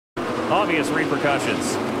obvious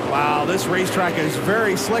repercussions. Wow, this racetrack is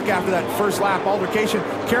very slick after that first lap altercation.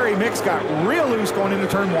 Kerry Mix got real loose going into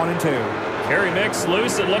turn 1 and 2. Kerry Mix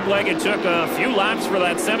loose. It looked like it took a few laps for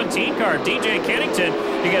that 17 car. DJ Kennington,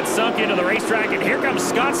 he gets sunk into the racetrack, and here comes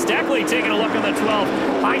Scott Steckly taking a look at the 12.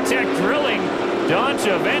 High-tech drilling Dodge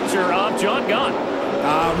Avenger of John Gunn.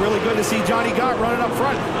 Really good to see Johnny Gott running up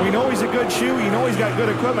front. We know he's a good shoe. You know he's got good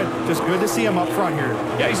equipment. Just good to see him up front here.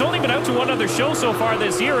 Yeah, he's only been out to one other show so far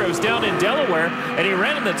this year. It was down in Delaware, and he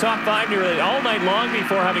ran in the top 5 nearly all night long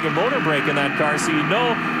before having a motor break in that car, so you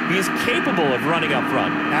know he's capable of running up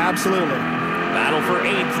front. Absolutely. Battle for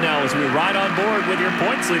 8th now as we ride on board with your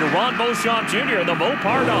points leader, Ron Beauchamp Jr., the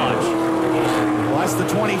Mopar Dodge. Well, that's the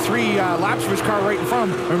 23 Lapswich car right in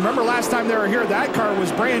front of him. Remember last time they were here, that car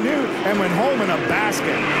was brand new and went home in a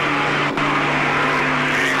basket.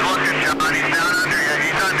 He's looking, John. He's down under you.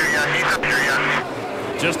 He's under you. He's under you.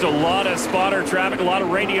 Just a lot of spotter traffic, a lot of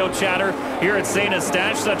radio chatter here at St.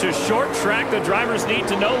 Eustache. Such a short track, the drivers need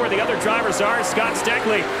to know where the other drivers are. Scott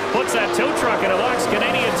Steckly puts that tow truck in a box.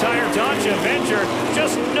 Canadian Tire Dodge Avenger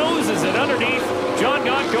just noses it underneath. John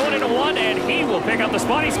Gott going into 1, and he will pick up the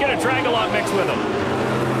spot. He's going to drag along mix with him.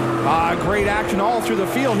 Great action all through the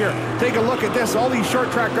field here. Take a look at this. All these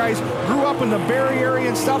short track guys grew up in the Barrie area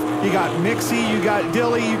and stuff. You got Mixie, you got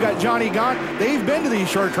Dilly, you got Johnny Gott. They've been to these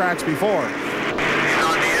short tracks before.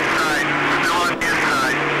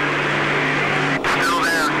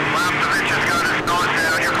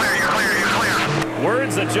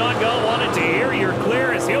 Words that John Gunn wanted to hear. You're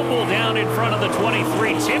clear as he'll pull down in front of the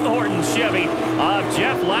 23 Tim Horton Chevy of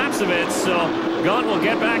Jeff Lapsovitz. So Gunn will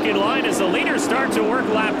get back in line as the leaders start to work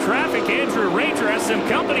lap traffic. Andrew Ranger has some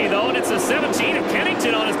company though, and it's a 17 of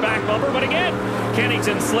Kennington on his back bumper. But again,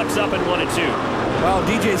 Kennington slips up in 1 and 2. Well,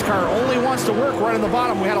 DJ's car only wants to work right on the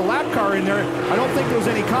bottom. We had a lap car in there. I don't think there was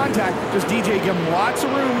any contact. Just DJ gave him lots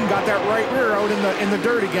of room, got that right rear out in the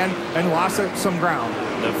dirt again, and lost some ground.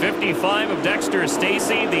 The 55 of Dexter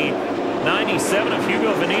Stacy, the 97 of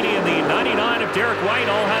Hugo Vanini, and the 99 of Derek White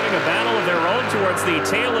all having a battle of their own towards the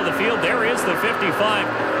tail of the field. There is the 55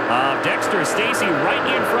 of Dexter Stacy right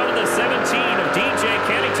in front of the 17 of DJ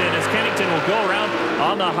Kennington, as Kennington will go around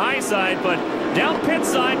on the high side. But down pit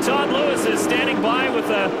side, Todd Lewis is standing by with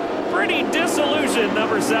a pretty disillusioned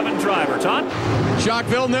number 7 driver. Todd? Jacques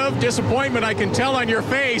Villeneuve, disappointment I can tell on your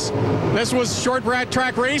face. This was short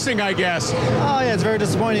track racing, I guess. Oh yeah, it's very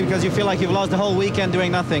disappointing because you feel like you've lost the whole weekend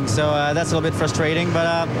doing nothing. So that's a little bit frustrating.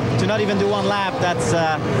 But to not even do one lap, that's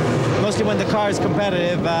mostly when the car is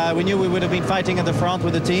competitive. We knew we would have been fighting at the front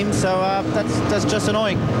with the team. So that's just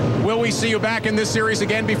annoying. Will we see you back in this series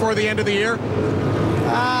again before the end of the year?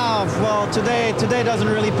 Well, today doesn't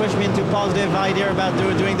really push me into a positive idea about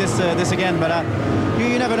doing this again, but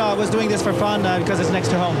you never know. I was doing this for fun because it's next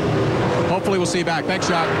to home. Hopefully we'll see you back. Thanks,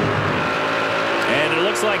 Jacques. And it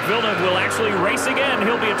looks like Villeneuve will actually race again.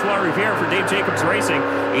 He'll be at Trois-Rivières for Dave Jacobs Racing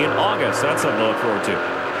in August. That's something to look forward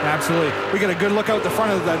to. Absolutely. We got a good look out the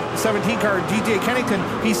front of the 17 car, DJ Kennington.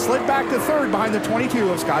 He slid back to 3rd behind the 22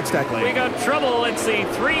 of Scott Steckly. We got trouble. It's the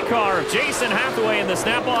 3 car of Jason Hathaway in the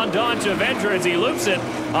Snap-on Dodge Avenger as he loops it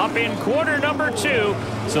up in quarter number 2.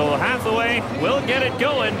 So Hathaway will get it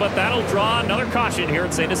going, but that'll draw another caution here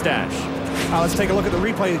at St. Eustache. Let's take a look at the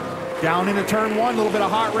replay. Down into turn 1, a little bit of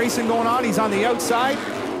hot racing going on. He's on the outside.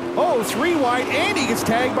 Oh, 3 wide, and he gets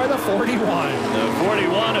tagged by the 41. The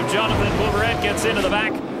 41 of Jonathan Bouveret gets into the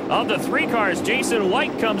back of the 3 cars. Jason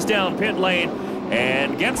White comes down pit lane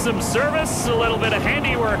and gets some service. A little bit of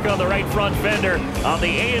handiwork on the right front fender on the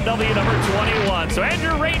A&W number 21. So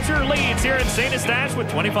Andrew Ranger leads here in St. Eustache with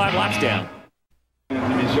 25 laps down.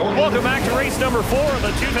 Welcome back to race number 4 of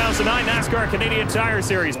the 2009 NASCAR Canadian Tire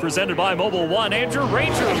Series presented by Mobil 1. Andrew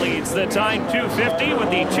Ranger leads the time 250 with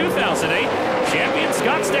the 2008 champion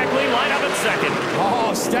Scott Steckly line up at 2nd.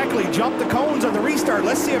 Oh, Steckly jumped the cones on the restart.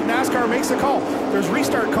 Let's see if NASCAR makes a call. There's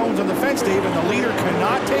restart cones on the fence, Dave, and the leader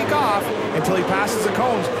cannot take off until he passes the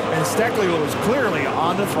cones, and Steckly was clearly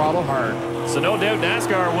on the throttle hard. So no doubt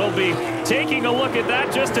NASCAR will be taking a look at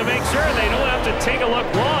that just to make sure they don't have to take a look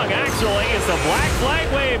long. Actually, it's a black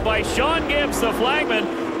flag wave by Sean Gibbs, the flagman,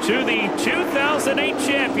 to the 2008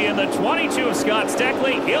 champion, the 22 of Scott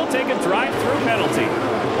Steckly. He'll take a drive-through penalty.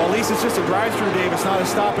 Well, at least it's just a drive-through, Dave. It's not a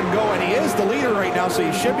stop and go, and he is the leader right now, so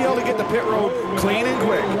you should be able to get the pit road clean and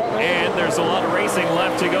quick. And there's a lot of racing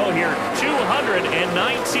left to go here.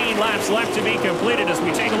 219 laps left to be completed as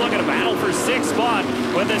we take a look at a battle for 6th spot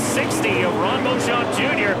with the 60 of Ron Beauchamp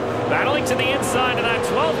Jr. battling to the inside of that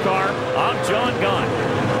 12 car of John Gunn.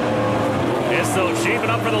 So shaping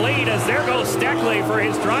up for the lead as there goes Steckly for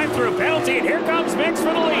his drive-through penalty, and here comes Mix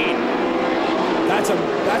for the lead. That's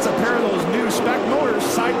a pair of those new spec motors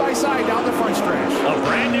side by side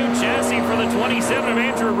 27 of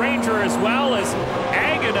Andrew Ranger, as well as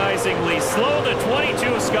agonizingly slow. The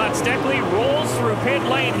 22 of Scott Steckly rolls through pit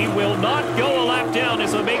lane. He will not go a lap down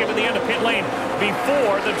as he'll make it to the end of pit lane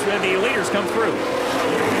before the leaders come through.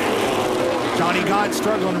 Johnny Gott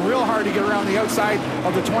struggling real hard to get around the outside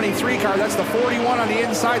of the 23 car. That's the 41 on the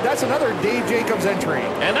inside. That's another Dave Jacobs entry.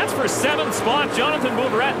 And that's for 7th spot. Jonathan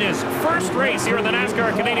Bouveret in his first race here in the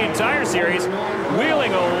NASCAR Canadian Tire Series,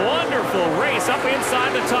 wheeling a wonderful race up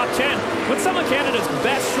inside the top 10 with some of Canada's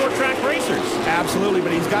best short track racers. Absolutely,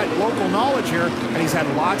 but he's got local knowledge here, and he's had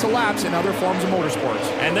lots of laps in other forms of motorsports.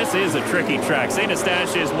 And this is a tricky track.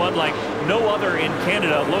 St.Eustache is one like no other in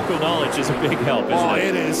Canada. Local knowledge is a big help, isn't it?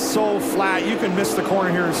 It is so flat. You can miss the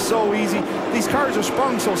corner here. It's so easy. These cars are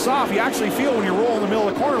sprung so soft, you actually feel when you roll in the middle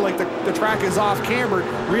of the corner like the track is off cambered.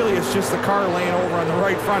 Really, it's just the car laying over on the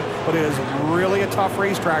right front, but it is really a tough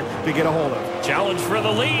racetrack to get a hold of. Challenge for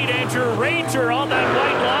the lead. Andrew Ranger on that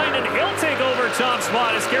white line, and he'll take over top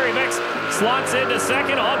spot as Kerry Mix slots into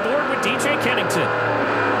second on board with DJ Kennington.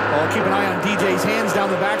 Well, keep an eye on DJ's hands down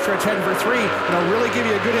the backstretch heading for 3, and it'll really give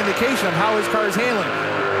you a good indication of how his car is handling.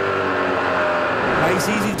 Nice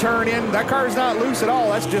easy turn in. That car is not loose at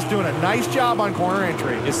all. That's just doing a nice job on corner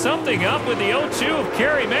entry. Is something up with the 0-2 of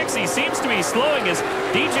Kerry Mix? He seems to be slowing as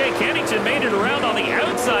DJ Kennington made it around on the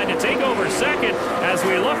outside to take over second as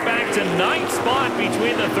we look back to 9th spot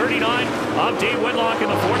between the 39 of Dave Whitlock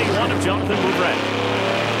and the 41 of Jonathan Bouveret.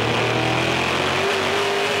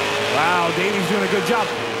 Wow, Davey's doing a good job.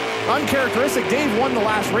 Uncharacteristic, Dave won the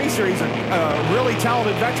last race here. He's a really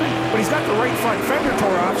talented veteran, but he's got the right front fender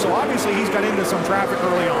tore off, so obviously he's got into some traffic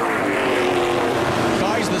early on.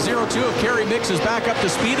 Guys, the 0-2 of Kerry Mix is back up to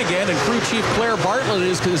speed again, and crew chief Claire Bartlett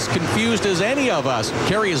is as confused as any of us.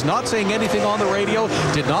 Kerry is not saying anything on the radio,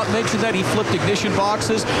 did not mention that he flipped ignition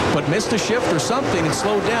boxes, but missed a shift or something and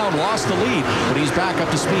slowed down, lost the lead, but he's back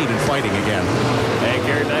up to speed and fighting again. And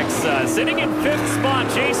Kerry Mix sitting in 5th spot,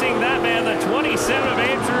 chasing that man, the 27 of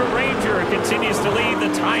Andrew Ranger, continues to lead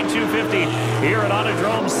the Tide 250 here at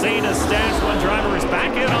Autodrome St.Eustache. One driver is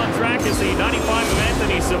back in on track is the 95 of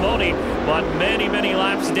Anthony Simoni, but many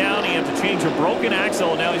laps down. He had to change a broken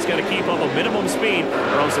axle. Now he's got to keep up a minimum speed,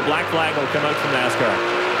 or else the black flag will come out from NASCAR.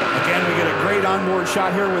 Again, we get a great onboard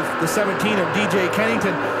shot here with the 17 of DJ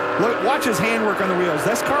Kennington. Look, watch his handwork on the wheels.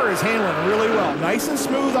 This car is handling really well. Nice and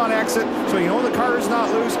smooth on exit, so you know the car is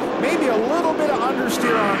not loose. Maybe a little bit of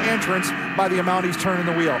understeer on entrance by the amount he's turning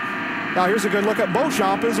the wheel. Now here's a good look at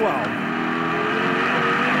Beauchamp as well.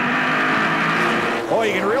 Oh,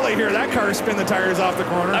 you can really hear that car spin the tires off the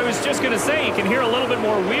corner. I was just going to say, you can hear a little bit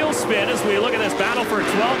more wheel spin as we look at this battle for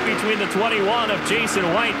 12th between the 21 of Jason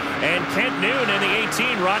White and Kent Noon in the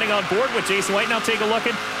 18 riding on board with Jason White. Now take a look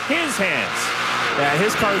at his hands. Yeah,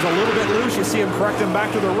 his car is a little bit loose. You see him correct him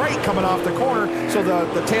back to the right coming off the corner, so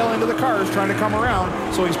the tail end of the car is trying to come around,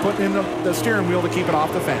 so he's putting in the steering wheel to keep it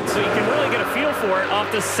off the fence. So you can really get a feel for it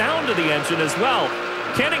off the sound of the engine as well.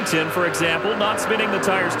 Kennington, for example, not spinning the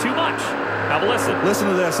tires too much. Have a listen. Listen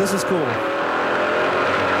to this. This is cool.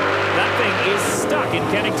 That thing is stuck, and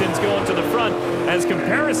Kennington's going to the front. As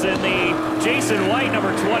comparison, the Jason White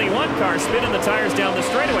number 21 car spinning the tires down the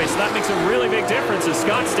straightaway, so that makes a really big difference as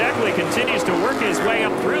Scott Steckly continues to work his way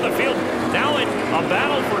up through the field. Now in a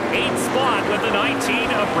battle for 8th spot with the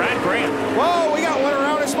 19 of Brad Graham. Whoa, we got one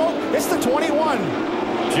around of smoke. It's the 21.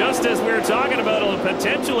 Just as we were talking about a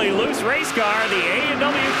potentially loose race car, the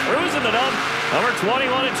A&W cruising the dump. Number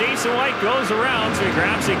 21 of Jason White goes around, so he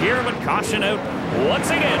grabs a gear, but caution out once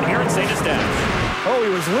again here in St.Eustache. Oh, he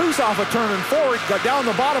was loose off of turning forward, got down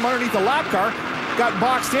the bottom underneath the lap car, got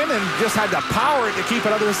boxed in and just had to power it to keep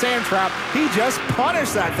it under the sand trap. He just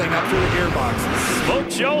punished that thing up through the gearbox.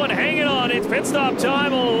 Smoke showing, hanging on. It's pit stop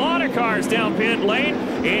time. A lot of cars down pit lane,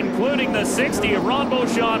 including the 60 of Ron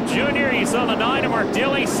Beauchamp Jr. You saw the 9 of Mark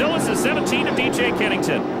Dilley. So is the 17 of DJ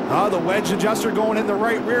Kennington. The wedge adjuster going in the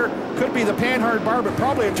right rear. Could be the panhard bar, but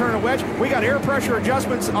probably a turn of wedge. We got air pressure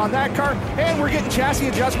adjustments on that car, and we're getting chassis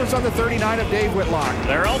adjustments on the 39 of Dave Whitlock.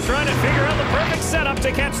 They're all trying to figure out the perfect setup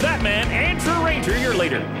to catch that man. Andrew Ranger, your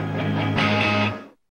leader.